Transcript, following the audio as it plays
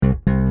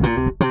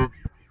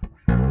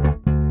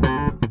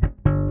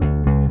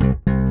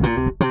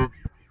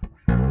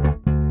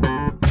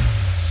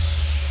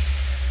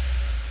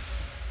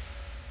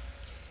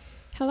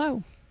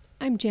Hello,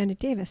 I'm Janet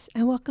Davis,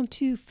 and welcome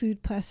to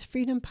Food Plus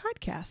Freedom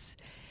Podcasts.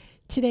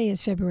 Today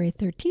is February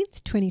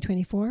 13th,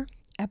 2024,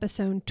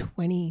 episode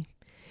 20.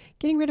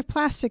 Getting rid of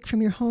plastic from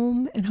your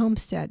home and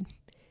homestead.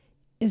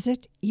 Is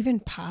it even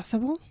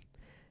possible?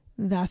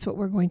 That's what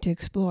we're going to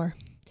explore.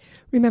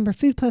 Remember,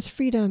 Food Plus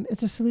Freedom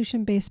is a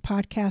solution-based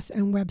podcast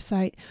and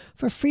website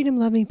for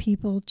freedom-loving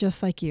people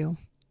just like you,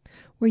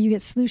 where you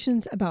get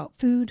solutions about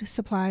food,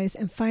 supplies,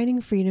 and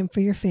finding freedom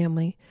for your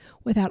family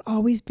without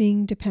always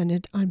being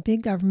dependent on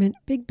big government,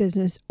 big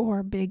business,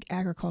 or big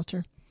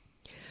agriculture.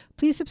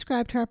 Please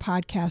subscribe to our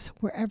podcast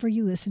wherever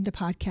you listen to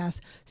podcasts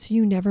so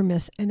you never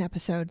miss an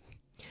episode.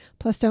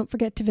 Plus, don't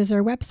forget to visit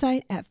our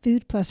website at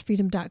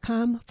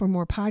foodplusfreedom.com for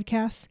more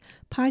podcasts,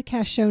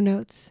 podcast show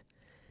notes,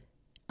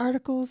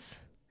 articles,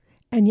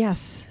 and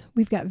yes,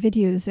 we've got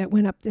videos that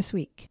went up this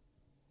week.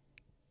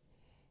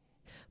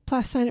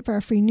 Plus, sign up for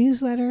our free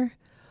newsletter,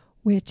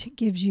 which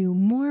gives you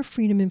more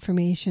freedom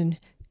information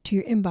to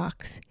your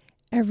inbox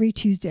every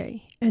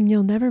Tuesday, and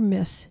you'll never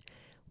miss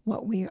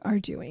what we are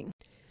doing.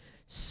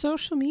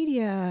 Social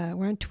media.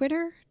 We're on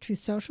Twitter, Truth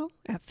Social,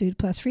 at Food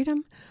Plus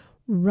Freedom,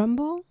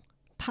 Rumble,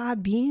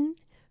 Podbean,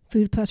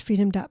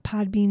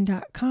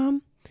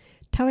 foodplusfreedom.podbean.com,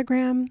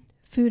 Telegram,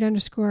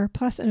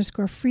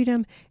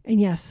 food_plus_freedom,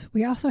 and yes,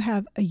 we also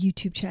have a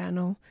YouTube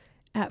channel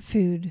at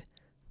Food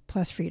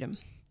Plus Freedom.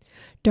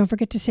 Don't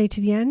forget to stay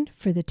to the end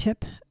for the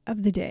tip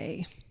of the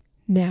day.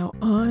 Now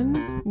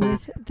on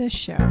with the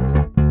show.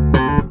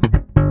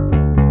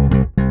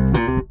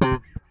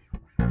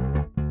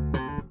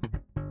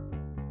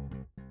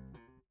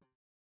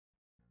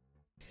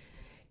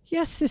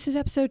 Yes, this is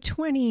episode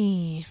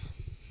 20.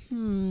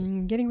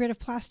 Getting rid of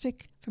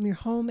plastic from your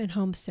home and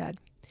homestead.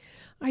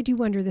 I do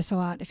wonder this a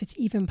lot, if it's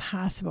even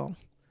possible.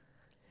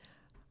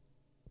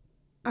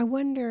 I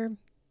wonder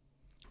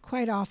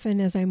quite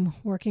often as I'm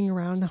working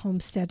around the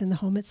homestead and the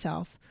home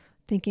itself,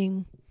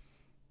 thinking,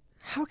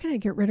 how can I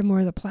get rid of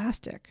more of the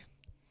plastic?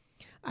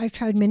 I've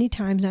tried many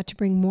times not to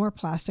bring more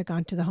plastic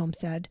onto the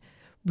homestead,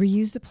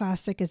 reuse the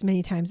plastic as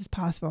many times as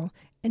possible,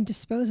 and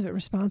dispose of it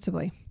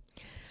responsibly.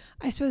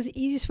 I suppose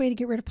the easiest way to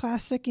get rid of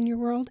plastic in your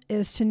world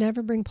is to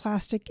never bring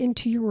plastic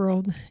into your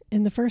world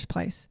in the first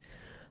place.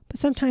 But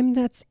sometimes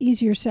that's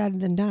easier said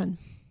than done.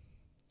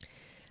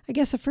 I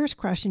guess the first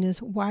question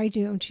is, why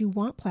don't you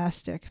want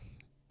plastic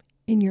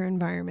in your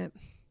environment?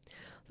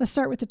 Let's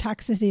start with the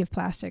toxicity of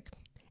plastic.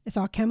 It's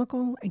all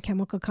chemical and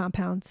chemical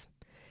compounds.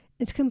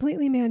 It's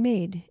completely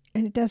man-made,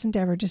 and it doesn't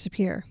ever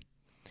disappear.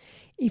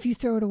 If you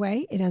throw it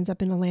away, it ends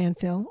up in a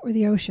landfill or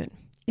the ocean.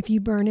 If you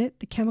burn it,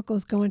 the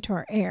chemicals go into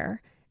our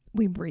air.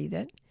 We breathe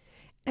it.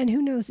 And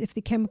who knows if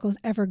the chemicals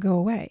ever go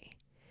away.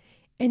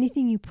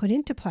 Anything you put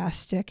into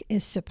plastic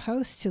is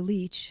supposed to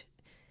leach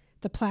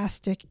the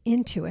plastic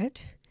into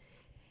it,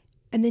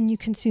 and then you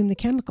consume the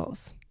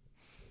chemicals.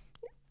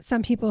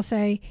 Some people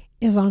say,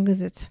 as long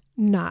as it's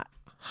not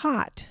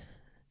hot,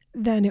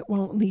 then it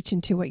won't leach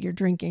into what you're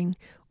drinking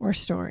or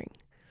storing.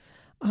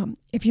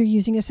 If you're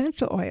using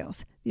essential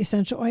oils, the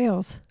essential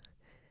oils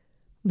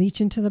leach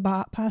into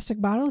the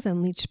plastic bottles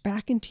and leach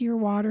back into your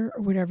water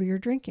or whatever you're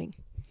drinking.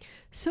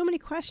 So many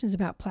questions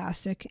about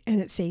plastic and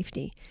its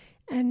safety,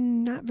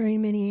 and not very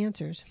many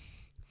answers.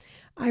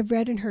 I've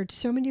read and heard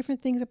so many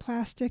different things of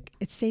plastic,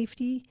 its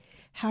safety,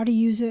 how to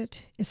use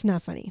it. It's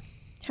not funny.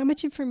 How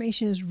much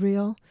information is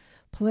real,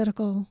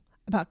 political,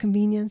 about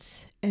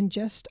convenience, and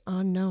just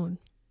unknown?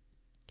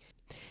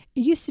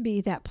 It used to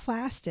be that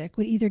plastic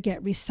would either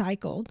get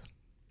recycled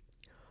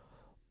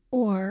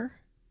or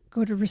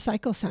go to a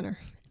recycle center,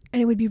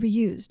 and it would be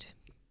reused.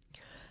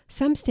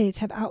 Some states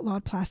have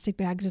outlawed plastic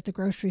bags at the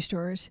grocery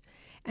stores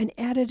and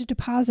added a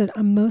deposit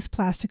on most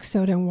plastic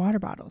soda and water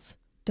bottles.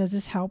 Does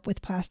this help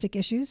with plastic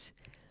issues?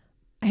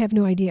 I have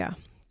no idea.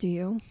 Do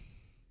you?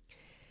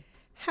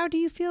 How do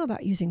you feel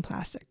about using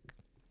plastic?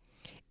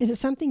 Is it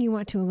something you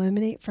want to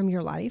eliminate from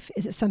your life?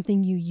 Is it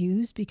something you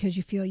use because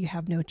you feel you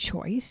have no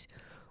choice?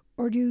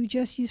 Or do you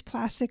just use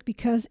plastic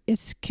because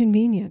it's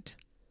convenient?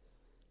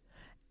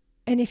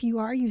 And if you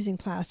are using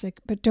plastic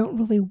but don't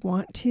really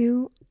want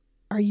to,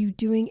 are you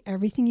doing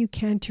everything you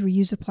can to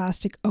reuse the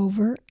plastic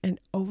over and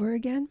over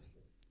again?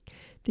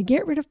 The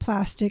get rid of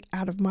plastic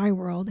out of my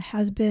world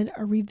has been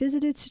a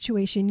revisited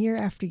situation year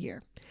after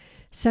year.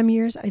 Some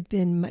years I've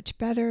been much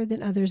better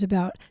than others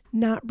about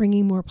not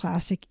bringing more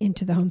plastic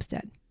into the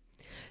homestead.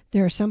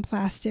 There are some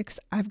plastics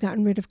I've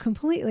gotten rid of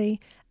completely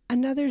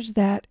and others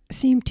that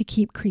seem to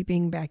keep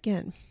creeping back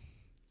in.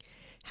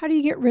 How do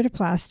you get rid of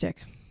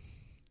plastic?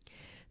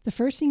 The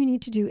first thing you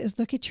need to do is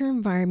look at your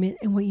environment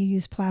and what you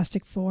use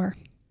plastic for.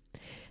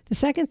 The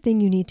second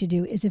thing you need to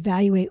do is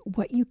evaluate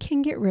what you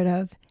can get rid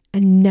of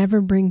and never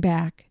bring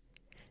back.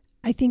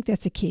 I think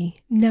that's a key,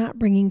 not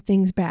bringing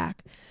things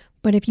back.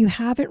 But if you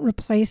haven't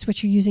replaced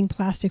what you're using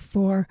plastic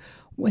for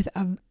with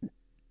a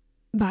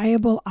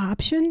viable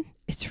option,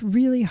 it's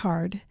really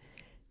hard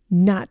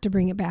not to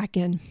bring it back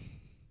in.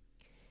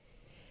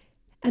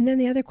 And then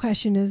the other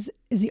question is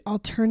the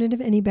alternative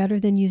any better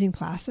than using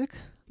plastic?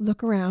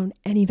 Look around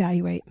and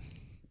evaluate.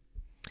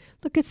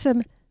 Let's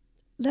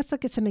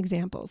look at some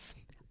examples.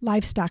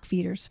 Livestock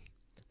feeders.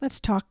 Let's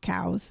talk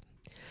cows.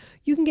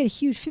 You can get a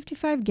huge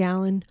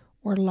 55-gallon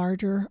or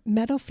larger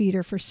metal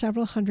feeder for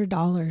several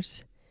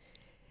 $100s.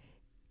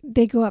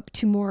 They go up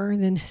to more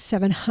than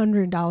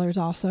 $700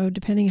 also,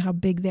 depending how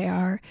big they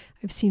are.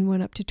 I've seen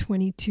one up to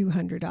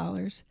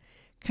 $2,200.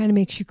 Kind of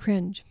makes you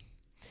cringe.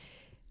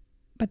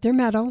 But they're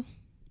metal.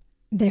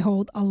 They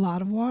hold a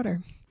lot of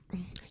water.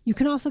 You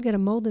can also get a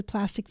molded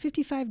plastic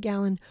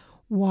 55-gallon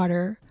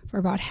water for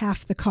about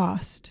half the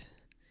cost.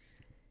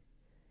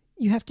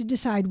 You have to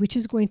decide which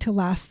is going to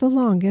last the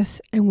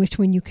longest and which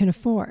one you can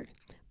afford.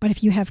 But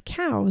if you have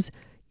cows,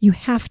 you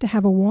have to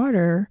have a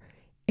water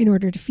in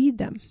order to feed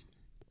them,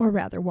 or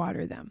rather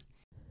water them.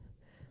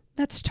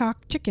 Let's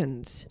talk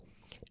chickens.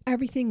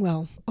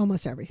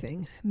 Almost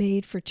everything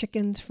made for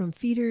chickens, from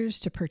feeders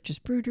to purchase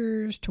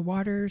brooders to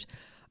waters,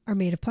 are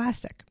made of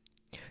plastic.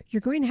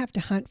 You're going to have to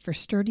hunt for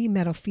sturdy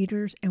metal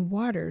feeders and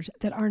waters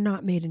that are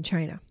not made in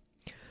China.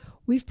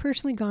 We've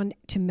personally gone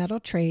to metal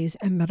trays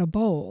and metal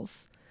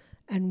bowls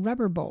and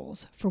rubber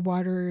bowls for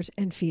waters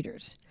and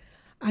feeders.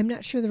 I'm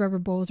not sure the rubber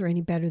bowls are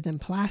any better than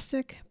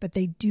plastic, but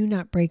they do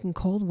not break in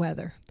cold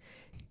weather.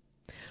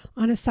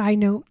 On a side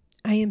note,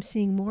 I am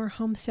seeing more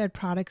homestead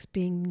products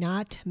being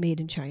not made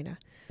in China.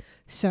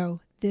 So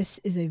this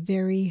is a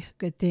very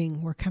good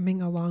thing. We're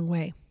coming a long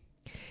way.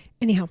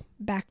 Anyhow,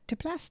 back to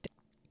plastic.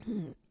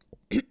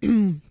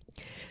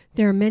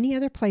 There are many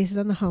other places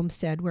on the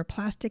homestead where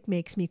plastic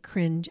makes me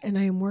cringe, and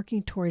I am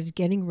working towards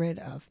getting rid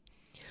of.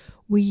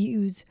 We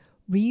use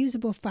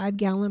reusable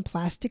 5-gallon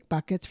plastic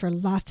buckets for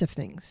lots of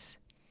things.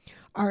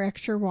 Our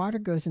extra water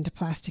goes into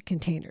plastic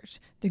containers.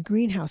 The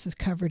greenhouse is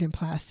covered in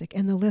plastic,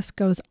 and the list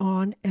goes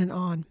on and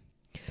on.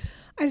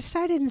 I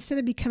decided instead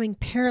of becoming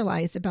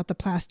paralyzed about the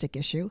plastic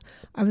issue,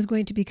 I was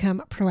going to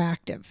become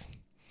proactive.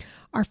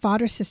 Our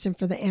fodder system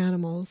for the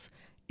animals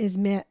is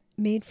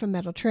made from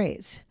metal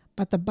trays,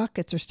 but the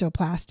buckets are still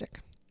plastic.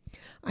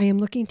 I am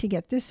looking to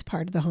get this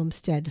part of the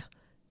homestead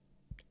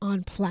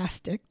on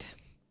plastic,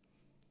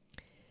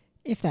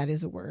 if that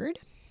is a word,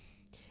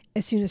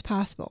 as soon as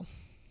possible.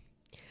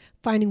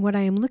 Finding what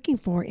I am looking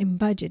for in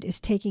budget is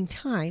taking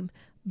time,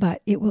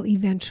 but it will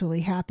eventually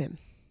happen.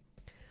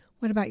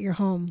 What about your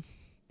home?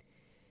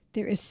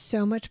 There is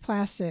so much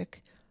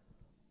plastic,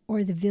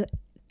 or the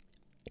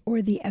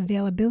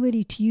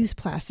availability to use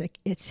plastic.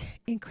 It's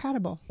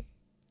incredible.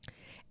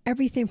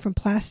 Everything from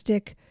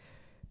plastic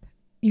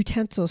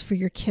utensils for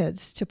your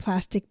kids to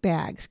plastic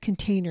bags,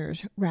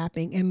 containers,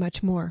 wrapping, and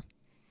much more.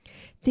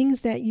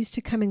 Things that used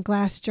to come in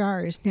glass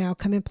jars now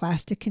come in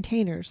plastic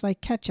containers,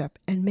 like ketchup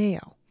and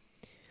mayo.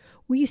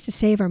 We used to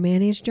save our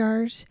mayonnaise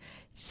jars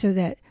so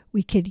that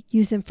we could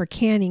use them for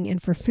canning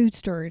and for food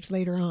storage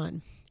later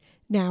on.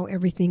 Now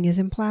everything is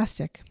in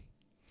plastic.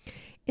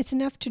 It's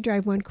enough to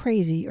drive one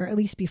crazy, or at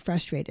least be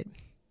frustrated.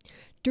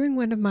 During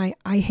one of my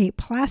I hate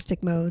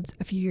plastic modes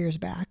a few years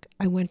back,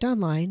 I went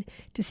online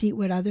to see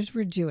what others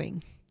were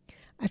doing.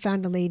 I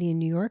found a lady in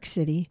New York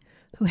City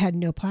who had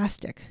no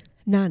plastic.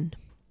 None.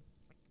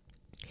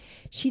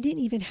 She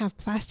didn't even have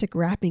plastic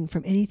wrapping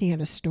from anything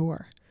at a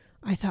store.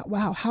 I thought,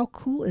 wow, how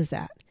cool is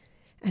that?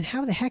 And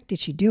how the heck did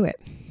she do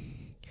it?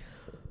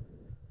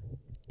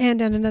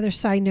 And on another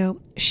side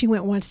note, she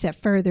went one step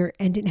further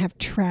and didn't have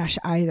trash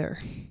either.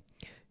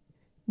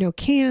 No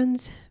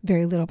cans,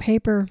 very little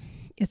paper,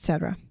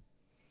 etc.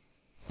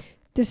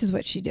 This is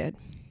what she did.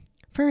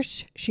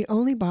 First, she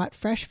only bought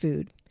fresh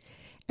food.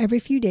 Every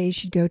few days,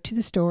 she'd go to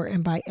the store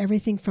and buy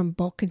everything from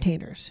bulk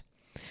containers.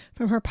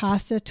 From her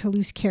pasta to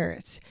loose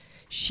carrots.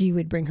 She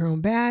would bring her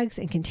own bags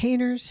and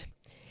containers,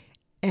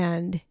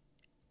 and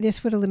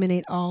this would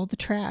eliminate all the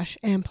trash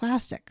and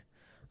plastic.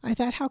 I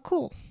thought, how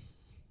cool.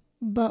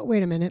 But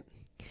wait a minute.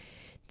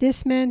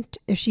 This meant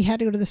if she had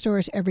to go to the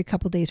stores every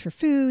couple days for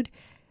food,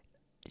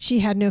 she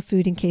had no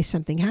food in case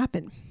something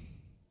happened.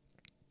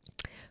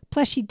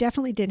 Plus, she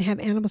definitely didn't have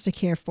animals to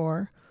care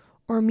for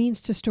or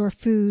means to store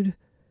food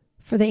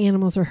for the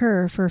animals or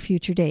her for a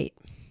future date.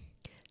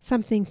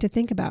 Something to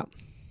think about.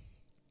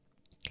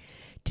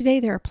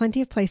 Today, there are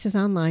plenty of places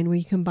online where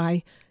you can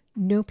buy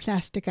no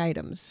plastic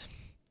items.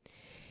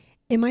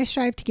 In my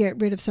strive to get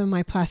rid of some of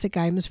my plastic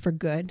items for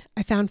good,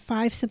 I found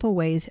 5 simple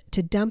ways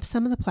to dump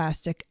some of the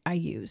plastic I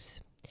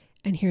use.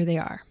 And here they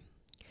are.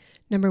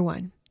 Number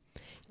 1,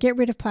 get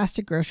rid of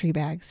plastic grocery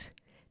bags.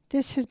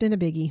 This has been a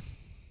biggie.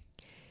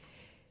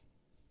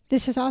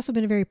 This has also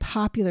been a very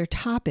popular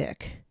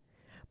topic,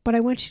 but I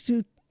want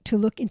you to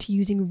look into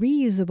using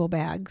reusable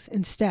bags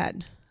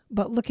instead.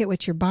 But look at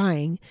what you're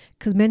buying,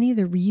 because many of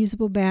the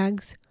reusable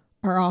bags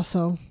are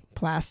also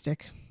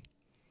plastic.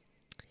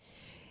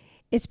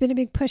 It's been a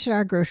big push at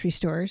our grocery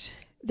stores.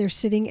 They're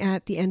sitting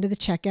at the end of the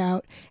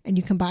checkout, and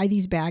you can buy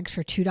these bags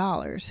for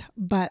 $2,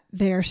 but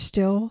they're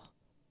still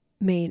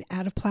made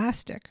out of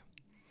plastic.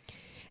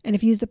 And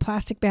if you use the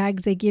plastic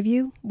bags they give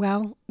you,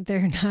 well,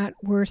 they're not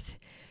worth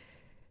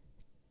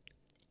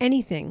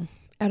anything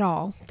at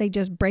all. They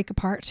just break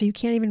apart, so you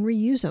can't even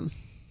reuse them.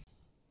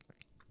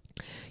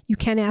 You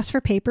can ask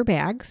for paper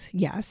bags,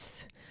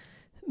 yes.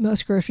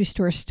 Most grocery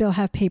stores still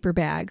have paper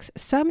bags.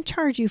 Some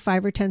charge you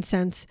 5 or 10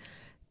 cents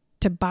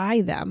to buy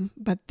them,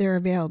 but they're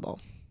available.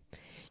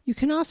 You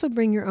can also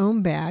bring your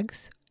own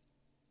bags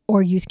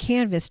or use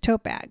canvas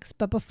tote bags.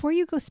 But before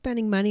you go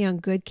spending money on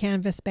good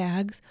canvas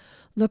bags,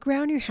 look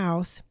around your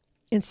house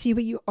and see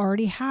what you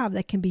already have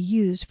that can be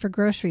used for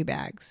grocery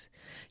bags.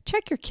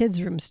 Check your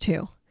kids' rooms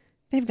too.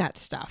 They've got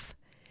stuff.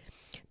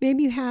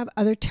 Maybe you have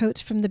other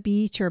totes from the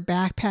beach or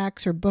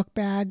backpacks or book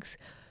bags.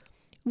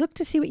 Look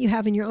to see what you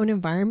have in your own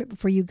environment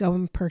before you go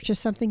and purchase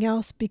something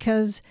else,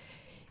 because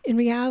in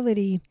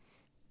reality,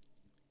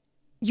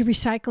 you're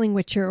recycling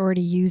what you're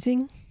already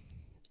using,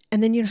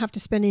 and then you don't have to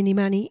spend any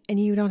money, and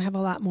you don't have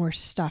a lot more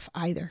stuff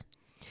either.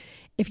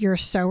 If you're a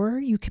sewer,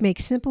 you can make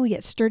simple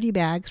yet sturdy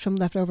bags from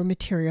leftover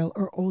material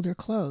or older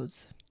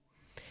clothes.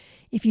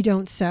 If you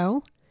don't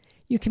sew,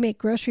 you can make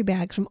grocery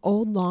bags from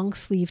old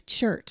long-sleeved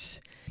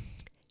shirts.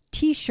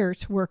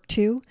 T-shirts work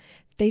too.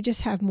 They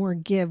just have more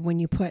give when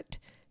you put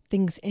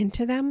things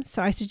into them,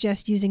 so I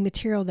suggest using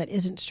material that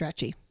isn't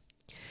stretchy.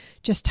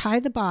 Just tie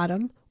the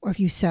bottom, or if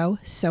you sew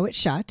it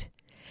shut,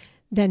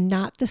 then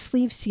knot the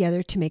sleeves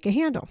together to make a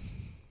handle.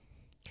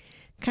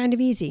 Kind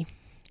of easy.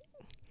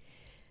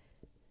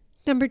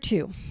 Number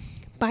 2,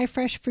 buy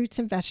fresh fruits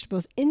and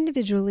vegetables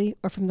individually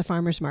or from the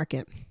farmer's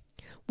market.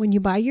 When you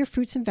buy your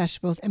fruits and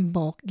vegetables in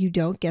bulk, you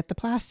don't get the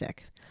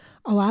plastic.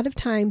 A lot of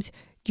times,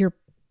 your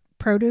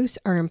produce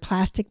are in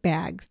plastic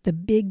bags, the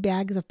big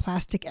bags of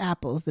plastic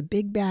apples, the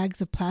big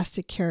bags of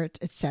plastic carrots,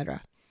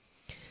 etc.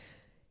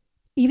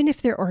 Even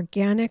if they're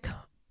organic,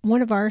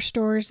 one of our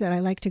stores that I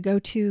like to go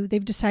to,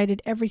 they've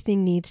decided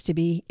everything needs to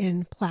be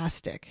in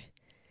plastic.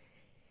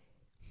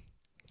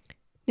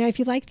 Now, if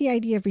you like the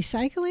idea of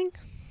recycling,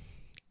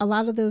 a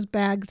lot of those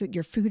bags that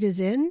your food is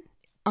in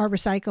are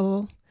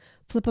recyclable.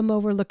 Flip them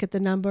over, look at the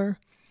number.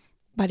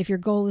 But if your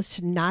goal is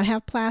to not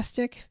have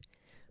plastic,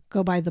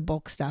 go buy the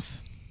bulk stuff.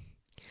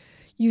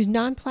 Use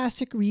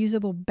non-plastic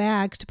reusable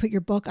bags to put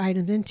your bulk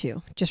items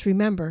into. Just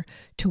remember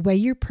to weigh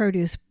your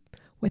produce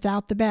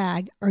without the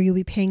bag, or you'll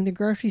be paying the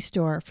grocery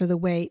store for the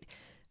weight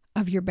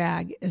of your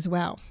bag as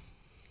well.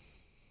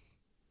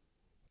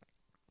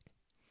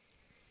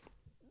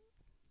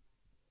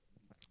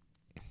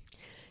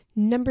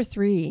 Number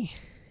 3,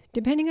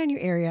 depending on your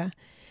area,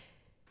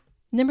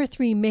 number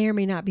 3 may or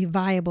may not be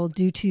viable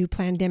due to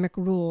pandemic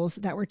rules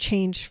that were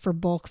changed for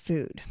bulk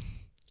food.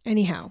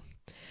 Anyhow,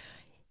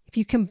 if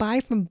you can buy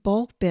from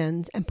bulk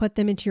bins and put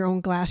them into your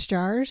own glass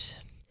jars,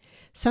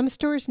 some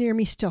stores near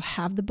me still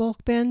have the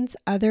bulk bins.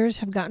 Others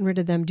have gotten rid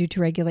of them due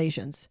to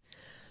regulations.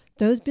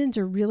 Those bins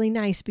are really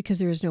nice because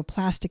there is no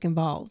plastic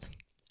involved.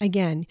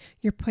 Again,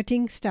 you're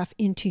putting stuff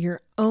into your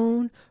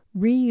own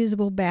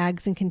reusable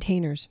bags and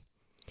containers.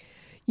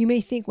 You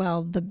may think,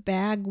 well, the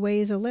bag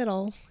weighs a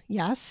little.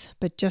 Yes,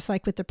 but just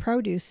like with the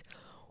produce,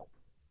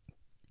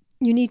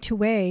 you need to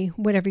weigh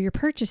whatever you're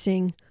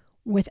purchasing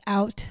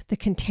without the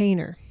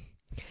container.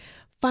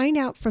 Find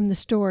out from the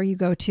store you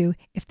go to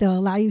if they'll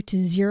allow you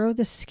to zero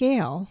the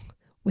scale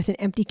with an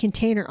empty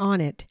container on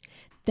it,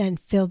 then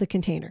fill the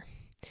container.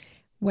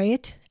 Weigh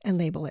it and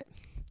label it.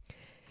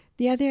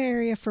 The other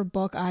area for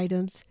bulk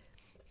items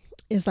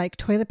is like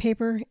toilet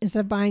paper. Instead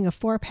of buying a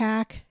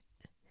 4-pack,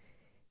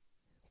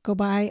 go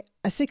buy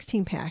a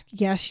 16-pack.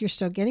 Yes, you're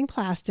still getting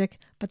plastic,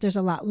 but there's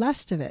a lot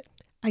less of it.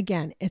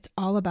 Again, it's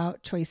all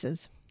about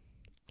choices.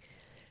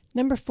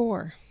 Number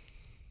 4.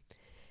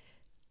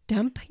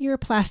 Dump your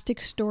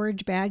plastic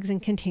storage bags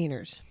and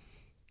containers.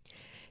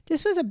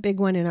 This was a big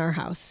one in our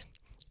house.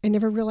 I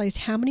never realized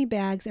how many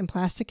bags and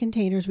plastic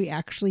containers we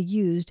actually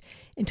used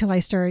until I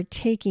started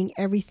taking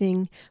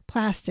everything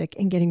plastic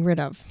and getting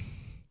rid of.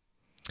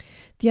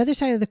 The other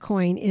side of the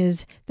coin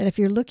is that if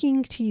you're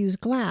looking to use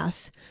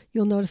glass,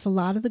 you'll notice a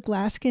lot of the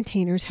glass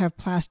containers have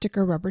plastic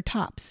or rubber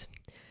tops.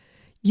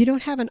 You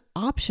don't have an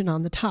option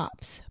on the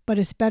tops, but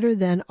it's better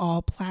than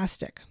all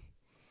plastic.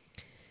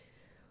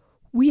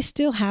 We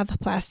still have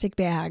plastic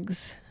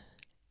bags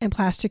and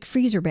plastic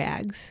freezer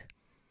bags,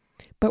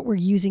 but we're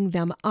using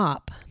them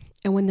up.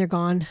 And when they're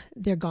gone,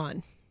 they're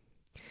gone.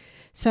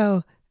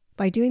 So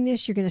by doing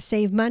this, you're going to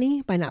save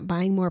money by not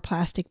buying more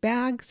plastic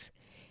bags,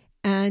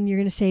 and you're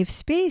going to save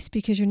space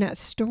because you're not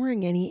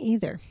storing any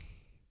either.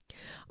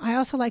 I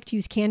also like to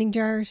use canning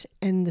jars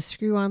and the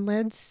screw-on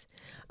lids.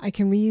 I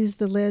can reuse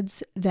the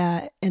lids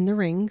and the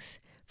rings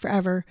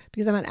forever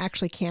because I'm not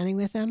actually canning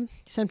with them.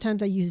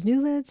 Sometimes I use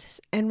new lids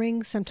and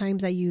rings.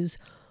 Sometimes I use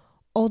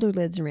older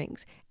lids and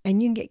rings.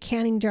 And you can get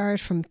canning jars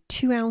from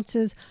 2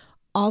 ounces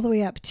all the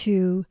way up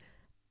to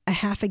a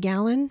half a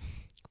gallon.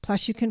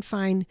 Plus you can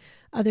find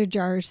other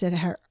jars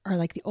that are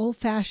like the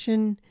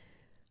old-fashioned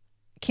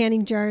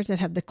canning jars that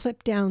have the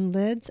clip-down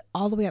lids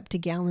all the way up to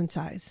gallon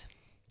size.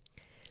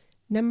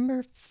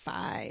 Number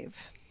 5,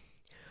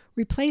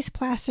 replace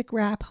plastic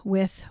wrap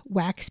with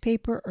wax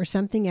paper or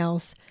something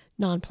else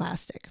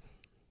non-plastic.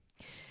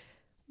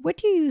 What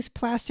do you use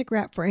plastic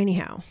wrap for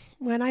anyhow?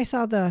 When I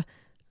saw the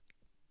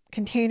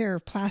container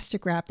of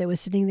plastic wrap that was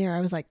sitting there,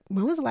 I was like,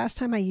 when was the last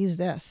time I used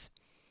this?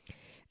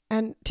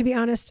 And to be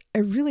honest, I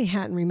really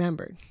hadn't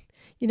remembered.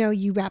 You know,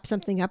 you wrap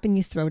something up and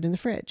you throw it in the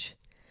fridge.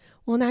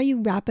 Well, now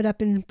you wrap it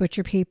up in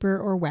butcher paper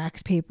or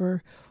wax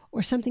paper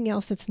or something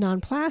else that's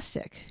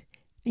non-plastic,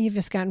 and you've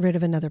just gotten rid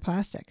of another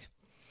plastic.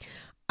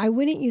 I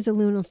wouldn't use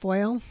aluminum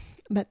foil,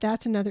 but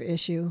that's another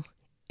issue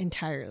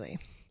entirely.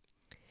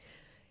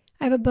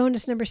 I have a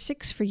bonus number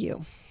 6 for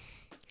you.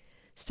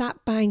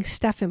 Stop buying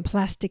stuff in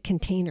plastic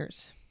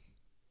containers.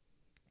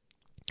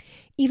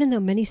 Even though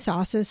many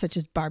sauces, such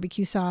as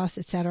barbecue sauce,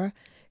 etc.,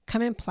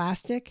 come in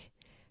plastic,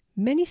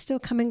 many still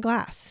come in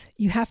glass.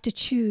 You have to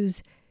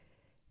choose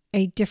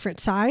a different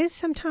size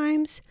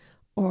sometimes,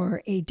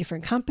 or a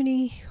different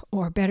company,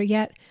 or better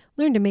yet,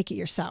 learn to make it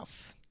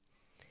yourself.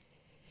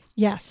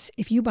 Yes,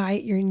 if you buy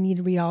it, you're going to need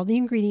to read all the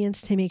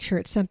ingredients to make sure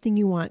it's something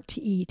you want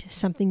to eat,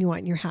 something you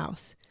want in your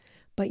house,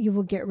 but you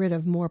will get rid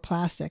of more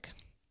plastic.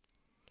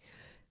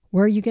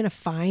 Where are you going to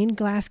find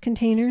glass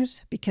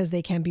containers? Because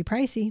they can be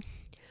pricey.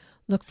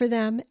 Look for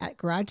them at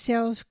garage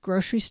sales,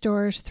 grocery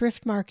stores,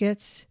 thrift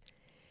markets,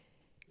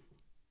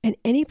 and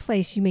any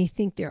place you may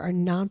think there are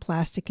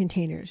non-plastic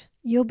containers.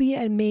 You'll be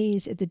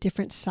amazed at the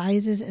different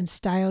sizes and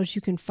styles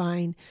you can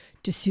find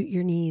to suit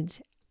your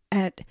needs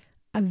at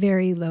a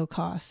very low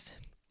cost.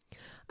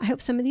 I hope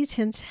some of these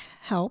hints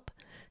help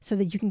so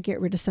that you can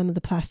get rid of some of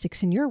the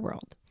plastics in your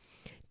world.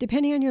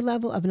 Depending on your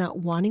level of not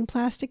wanting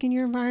plastic in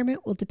your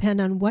environment will depend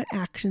on what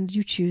actions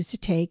you choose to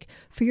take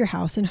for your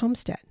house and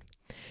homestead.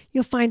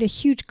 You'll find a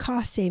huge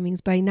cost savings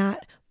by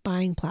not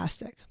buying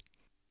plastic.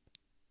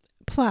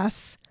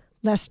 Plus,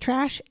 less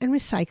trash and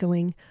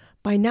recycling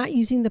by not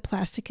using the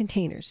plastic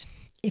containers.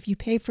 If you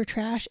pay for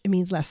trash, it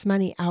means less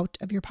money out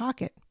of your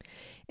pocket.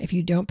 If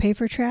you don't pay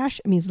for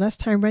trash, it means less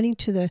time running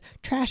to the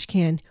trash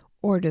can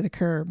or to the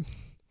curb.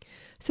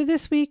 So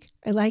this week,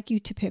 I'd like you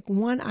to pick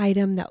one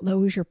item that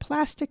lowers your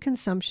plastic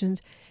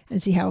consumptions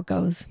and see how it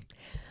goes.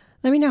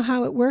 Let me know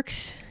how it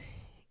works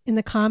in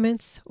the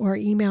comments or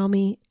email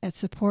me at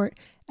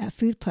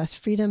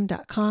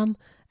support@foodplusfreedom.com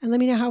and let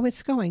me know how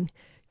it's going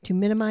to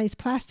minimize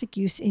plastic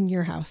use in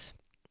your house.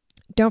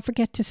 Don't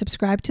forget to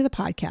subscribe to the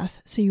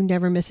podcast so you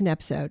never miss an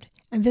episode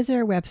and visit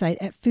our website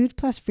at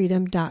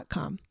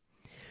foodplusfreedom.com.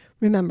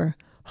 Remember,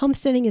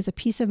 homesteading is a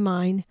piece of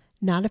mind,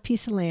 not a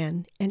piece of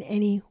land, and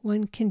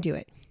anyone can do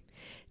it.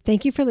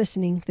 Thank you for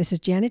listening. This is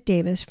Janet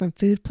Davis from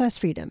Food Plus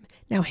Freedom.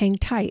 Now hang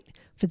tight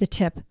for the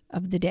tip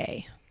of the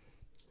day.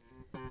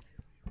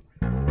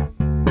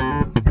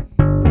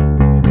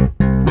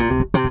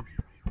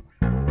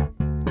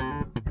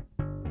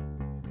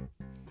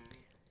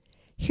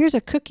 Here's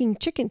a cooking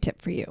chicken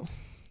tip for you.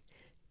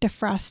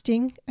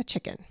 Defrosting a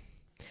chicken.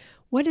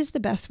 What is the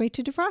best way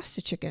to defrost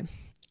a chicken?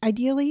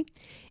 Ideally,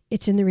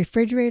 it's in the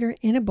refrigerator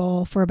in a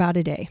bowl for about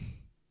a day.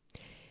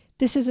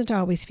 This isn't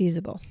always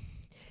feasible.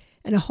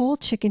 And a whole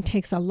chicken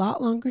takes a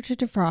lot longer to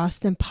defrost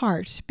than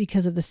parts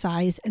because of the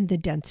size and the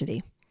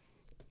density.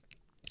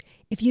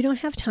 If you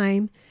don't have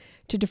time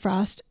to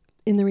defrost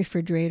in the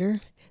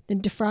refrigerator, then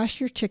defrost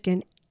your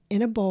chicken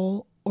in a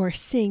bowl or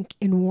sink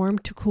in warm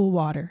to cool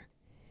water.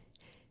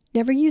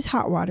 Never use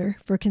hot water,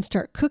 for it can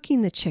start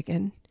cooking the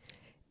chicken,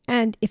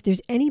 and if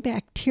there's any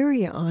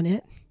bacteria on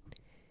it,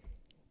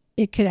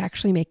 it could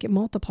actually make it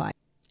multiply.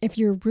 If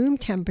your room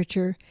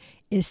temperature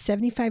is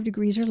 75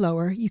 degrees or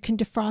lower, you can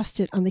defrost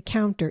it on the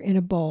counter in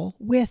a bowl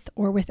with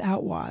or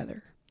without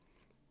water.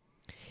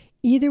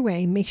 Either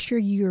way, make sure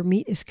your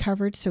meat is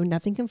covered so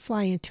nothing can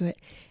fly into it,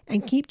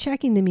 and keep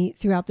checking the meat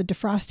throughout the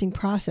defrosting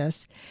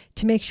process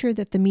to make sure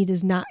that the meat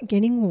is not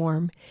getting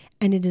warm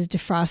and it is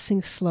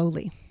defrosting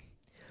slowly.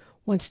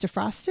 Once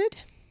defrosted,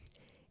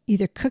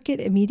 either cook it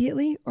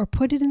immediately or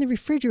put it in the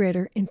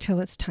refrigerator until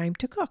it's time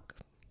to cook.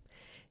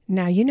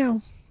 Now you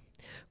know.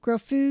 Grow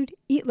food,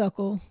 eat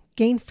local,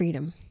 gain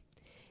freedom.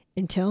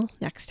 Until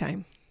next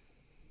time.